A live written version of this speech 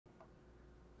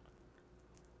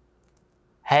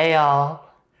Hey y'all,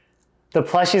 the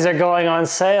plushies are going on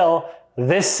sale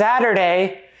this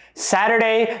Saturday,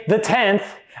 Saturday the 10th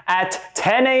at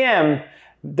 10 a.m.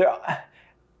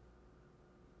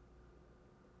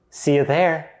 See you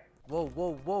there. Whoa,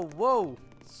 whoa, whoa, whoa.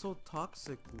 It's so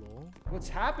toxic, lol. What's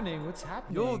happening? What's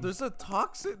happening? Yo, there's a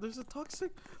toxic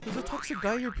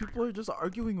guy here people are just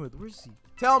arguing with. Where's he?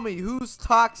 Tell me, who's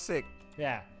toxic?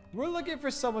 Yeah, we're looking for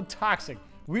someone toxic.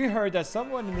 We heard that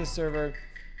someone in this server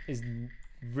is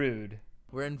rude.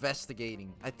 We're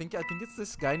investigating. I think it's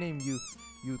this guy named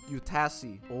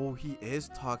Tassi. Oh, he is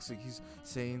toxic. He's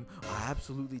saying, I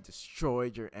absolutely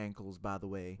destroyed your ankles, by the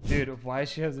way. Dude, why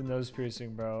she has a nose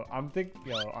piercing, bro? I'm thinking,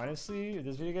 yo, honestly, if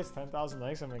this video gets 10,000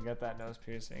 likes, I'm gonna get that nose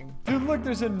piercing. Dude, look,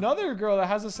 there's another girl that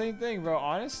has the same thing, bro.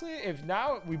 Honestly, if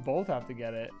now we both have to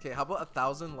get it. Okay, how about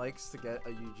 1,000 likes to get a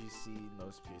UGC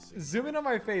nose piercing? Zoom in on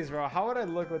my face, bro. How would I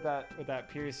look with that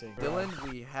piercing? Dylan,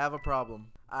 we have a problem.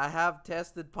 I have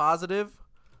tested positive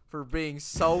for being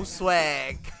so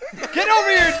swag. Get over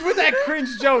here with that cringe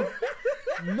joke.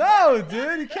 No,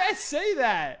 dude, you can't say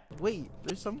that. Wait,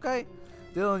 there's some guy.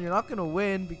 Dylan, you're not gonna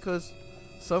win because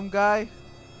some guy's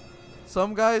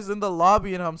in the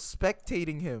lobby and I'm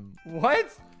spectating him.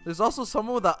 What? There's also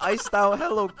someone with an iced out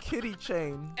Hello Kitty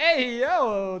chain. Hey,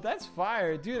 yo, that's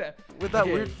fire, dude. With that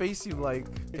weird face you like.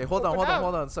 Okay, hold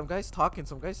on. Some guy's talking,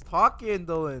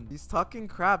 Dylan. He's talking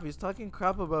crap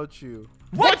about you.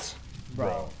 What?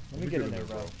 Bro, let me get in there,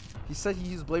 bro. He said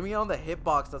he's blaming it on the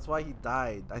hitbox. That's why he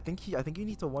died. I think you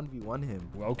need to 1v1 him.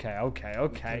 Okay.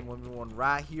 1v1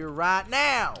 right here, right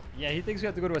now. Yeah, he thinks we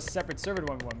have to go to a separate server to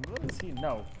 1v1. Let me see.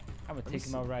 No, I'm gonna take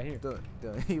him out right here. Dude,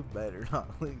 you better not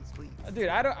lose, please. Dude,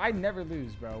 I never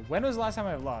lose, bro. When was the last time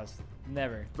I've lost?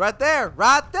 Never. Right there.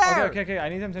 Okay. I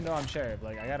need him to know I'm sheriff.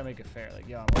 Like, I gotta make it fair. Like,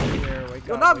 yo, I'm over here. Wake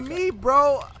yo, up. not me,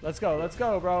 bro. Let's go,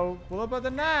 bro. Pull up at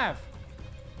the knife.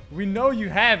 We know you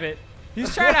have it.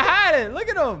 He's trying to hide it. Look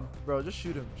at him. Bro, just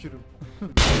shoot him.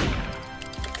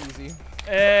 Easy.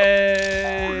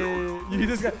 Hey. You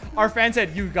just got, our fan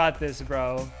said you got this,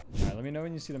 bro. All right, let me know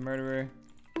when you see the murderer.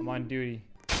 I'm on duty.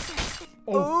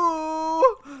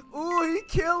 Oh. Ooh, he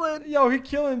killing. Yo, he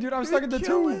killing, dude. I'm stuck in the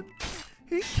two.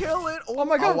 He killing. Oh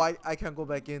my god. Oh, I can't go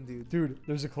back in, dude. Dude,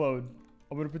 there's a clone.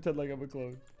 I'm gonna pretend like I'm a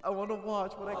clone. I want to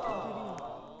watch, but I can't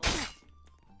get in.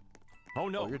 Oh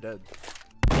no. Oh, you're dead.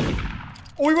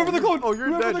 Oh, we went for the clone. Oh, you're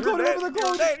dead.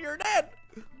 You're dead.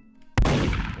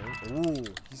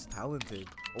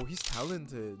 Oh, he's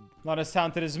talented. Not as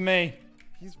talented as me.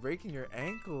 He's breaking your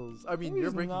ankles. I mean,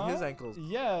 you're breaking his ankles.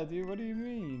 Yeah, dude. What do you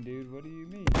mean, dude? What do you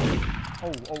mean?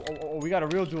 Oh, we got a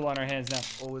real duel on our hands now.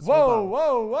 Oh, it's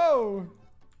whoa.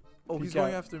 Oh, he's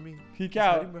going after me. Peek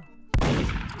out.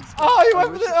 Oh, he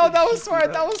went for the. Oh, that was smart.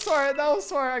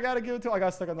 I gotta give it to him. I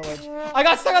got stuck on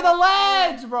the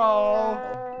ledge.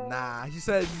 Bro. Nah, he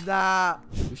said nah.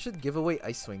 We should give away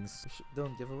ice swings.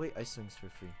 Don't give away ice swings for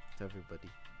free to everybody.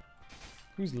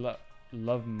 Who's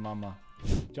Love Mama?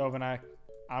 Jovan,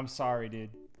 I'm sorry,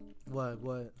 dude. What?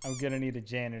 I'm gonna need a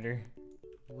janitor.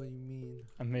 What do you mean?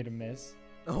 I made a mess.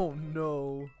 Oh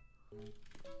no.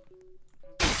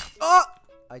 Oh!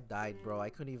 I died, bro. I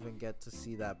couldn't even get to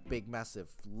see that big, massive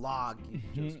log you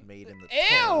just made in the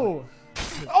Ew!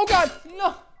 Oh god,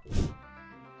 no!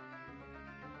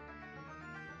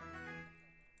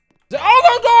 Oh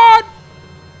my god!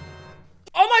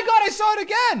 Oh my god, I saw it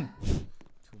again!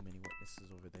 Too many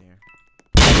witnesses over there.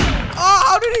 Oh,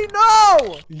 how did he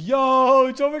know?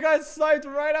 Yo, Jovan got sniped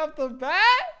right off the bat?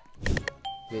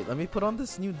 Wait, let me put on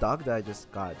this new dog that I just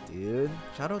got, dude.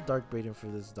 Shout out Dark Braden for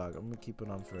this dog. I'm gonna keep it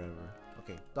on forever.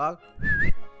 Okay, dog.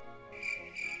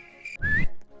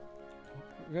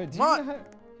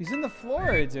 He's in the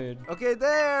floor, dude. Okay,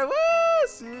 there. Woo!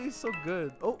 See, he's so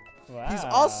good. Oh, wow. He's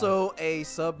also a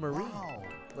submarine. Wow.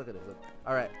 Look at it. Look.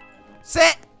 All right.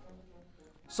 Sit.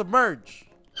 Submerge.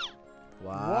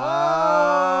 Wow.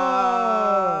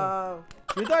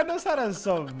 Whoa. Your dog knows how to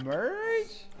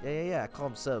submerge? Yeah. Call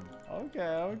him sub.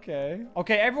 Okay.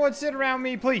 Okay, everyone sit around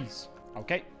me, please.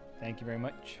 Okay. Thank you very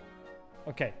much.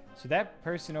 Okay, so that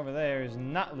person over there is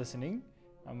not listening.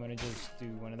 I'm gonna just do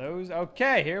one of those.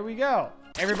 Okay, here we go.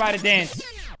 Everybody dance.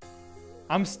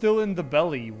 I'm still in the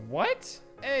belly. What?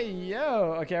 Hey,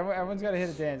 yo. Okay, everyone's gotta hit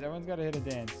a dance.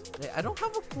 Hey, I don't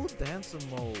have a full dancer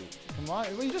mode. Come on.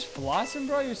 Well, you just flossing,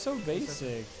 bro? You're so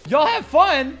basic. Y'all have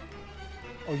fun.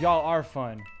 Oh, y'all are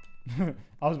fun.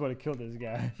 I was about to kill this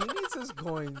guy. He needs his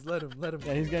coins. Let him.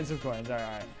 Yeah, he's getting some coins. All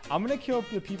right. I'm gonna kill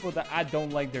the people that I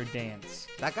don't like their dance.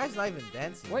 That guy's not even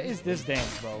dancing. What is this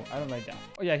dance, bro? I don't like that.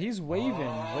 Oh yeah, he's waving.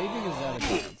 Waving is not a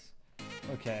dance.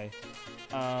 Okay.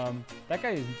 That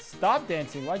guy stopped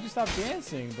dancing. Why'd you stop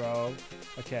dancing, bro?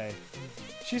 Okay.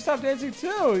 She stopped dancing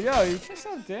too. Yo, you can't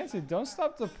stop dancing. Don't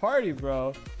stop the party,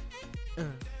 bro.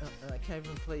 I can't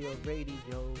even play your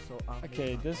radio, so I'm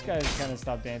Okay, this guy's kind of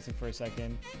stopped dancing for a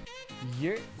second.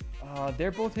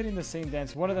 They're both hitting the same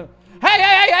dance. One of them.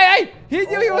 Hey! He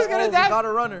knew he was gonna dance. We got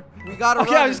a runner. We got a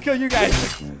runner. Okay, I'll just kill you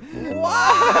guys.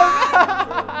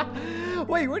 Wow.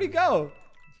 Wait, where'd he go?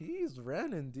 He's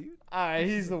running, dude. Alright,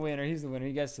 he's the winner. He's the winner.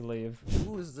 He gets to leave.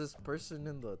 Who is this person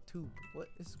in the tube? What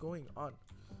is going on?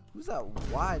 Who's that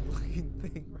wide-looking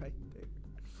thing right there?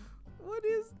 What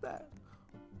is that?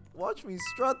 Watch me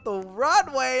strut the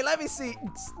runway. Let me see.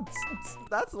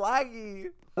 That's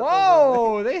laggy.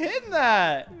 Whoa, they hitting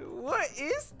that. What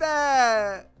is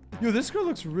that? Yo, this girl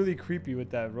looks really creepy with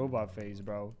that robot face,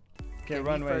 bro. Okay,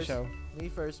 runway show. Me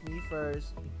first.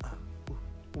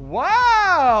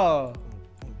 Wow.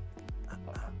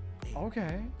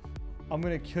 Okay. I'm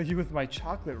gonna kill you with my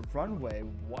chocolate runway.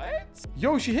 What?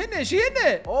 Yo, she hitting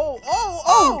it. Oh.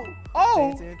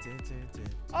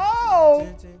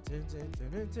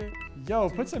 Yo,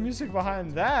 put some music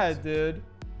behind that, dude.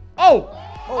 Oh.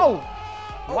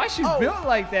 Why she built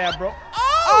like that, bro?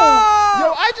 Oh!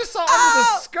 Yo, I just saw under the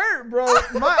skirt, bro.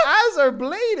 My eyes are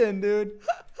bleeding, dude.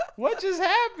 What just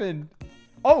happened?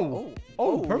 Oh,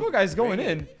 purple guy's going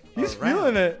in. He's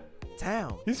feeling it.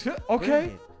 Town. He's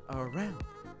okay. Around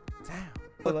town.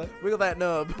 Wiggle that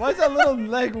nub. Why is that little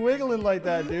leg wiggling like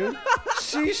that, dude?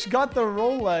 Sheesh got the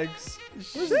Rolex.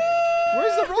 Where's the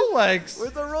Rolex?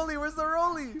 Where's the rolly? What are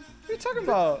you talking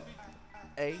about?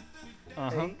 A.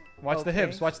 Watch the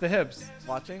hips. Watch the hips.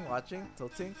 Watching,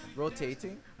 tilting,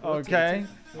 rotating. Okay.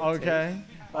 Gyrate.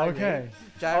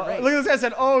 Look at this guy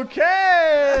said, okay.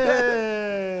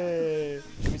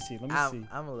 Let me see.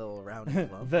 I'm a little rounded.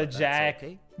 The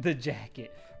jacket.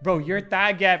 Bro, your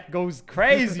thigh gap goes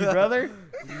crazy, brother.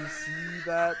 You see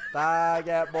that thigh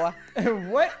gap, boy?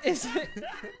 What is it?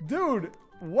 Dude,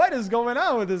 what is going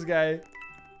on with this guy?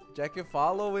 Jacket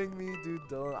following me, dude.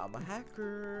 I'm a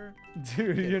hacker.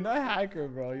 Dude, you're not a hacker,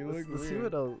 bro. You look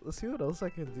weird. Let's see what else I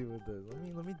can do with this.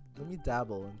 Let me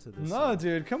dabble into this. No,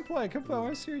 dude, come play. I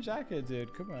want to see your jacket,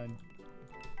 dude. Come on.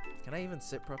 Can I even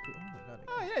sit properly? Oh my god.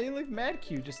 Oh yeah, you look mad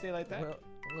cute. Just stay like that. Well,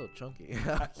 a little chunky.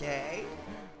 Okay.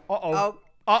 Yo. I'm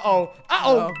out.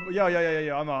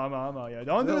 Yo,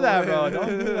 don't do that, bro.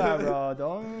 Don't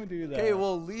do that. Okay,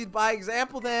 well, lead by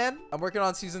example then. I'm working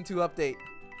on season 2 update.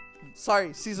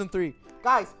 Sorry, season 3.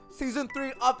 Guys, season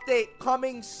 3 update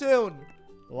coming soon.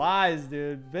 Lies,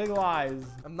 dude. Big lies.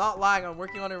 I'm not lying. I'm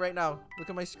working on it right now. Look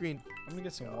at my screen. I'm gonna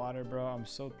get some water, bro. I'm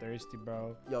so thirsty,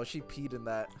 bro. Yo, she peed in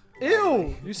that.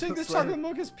 Ew! You saying this chocolate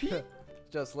milk is pee?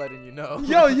 Just letting you know.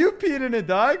 Yo, you peed in it,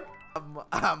 dog.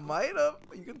 I might have.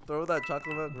 You can throw that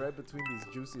chocolate milk right between these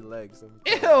juicy legs.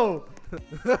 Ew!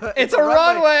 It's a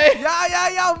runway.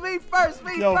 Yeah. Me first.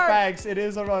 Yo, facts. It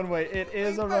is a runway. It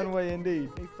is a runway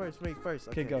indeed. Me first.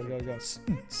 Okay, go.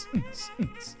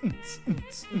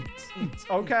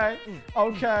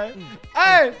 Okay.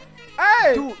 Hey!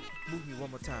 Dude, move me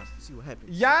one more time. See what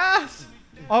happens. Yes!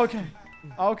 Okay.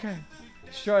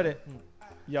 Short it.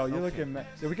 Yo, you're looking mad.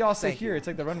 So we can all stay here. It's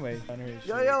like the runway.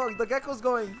 Yo, the gecko's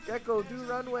going. Gecko, do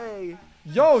runway.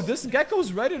 Yo, this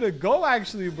gecko's ready to go,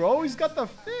 actually, bro. He's got the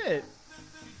fit.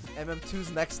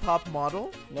 MM2's next top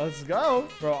model. Let's go.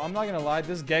 Bro, I'm not going to lie.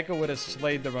 This gecko would have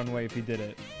slayed the runway if he did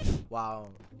it. Wow.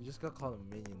 You just got called a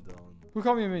minion, Dylan. Who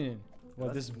called me a minion?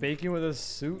 What, this bacon with a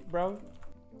suit, bro?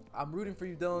 I'm rooting for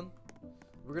you, Dylan.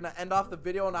 We're going to end off the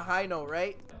video on a high note,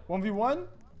 right? 1v1?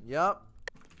 Yup.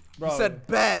 Bro. You said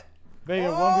bet.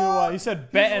 Bacon, 1v1. You said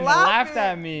bet and laughed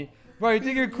at me. Bro, you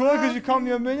think you're cool because you called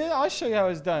me a minion? I'll show you how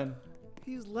it's done.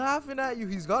 He's laughing at you.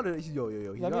 He's got it. Yo.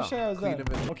 Let me show you how it's done.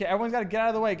 Okay, everyone's got to get out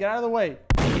of the way. Get out of the way.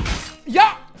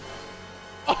 Yeah!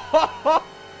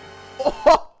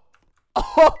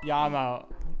 Yeah, I'm out.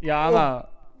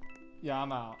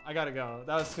 I gotta go.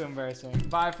 That was too embarrassing.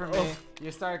 Bye from me.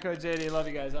 You star code JD. Love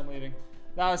you guys. I'm leaving.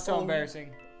 That was so embarrassing.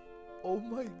 Oh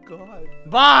my god.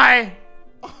 Bye!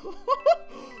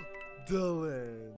 Dylan.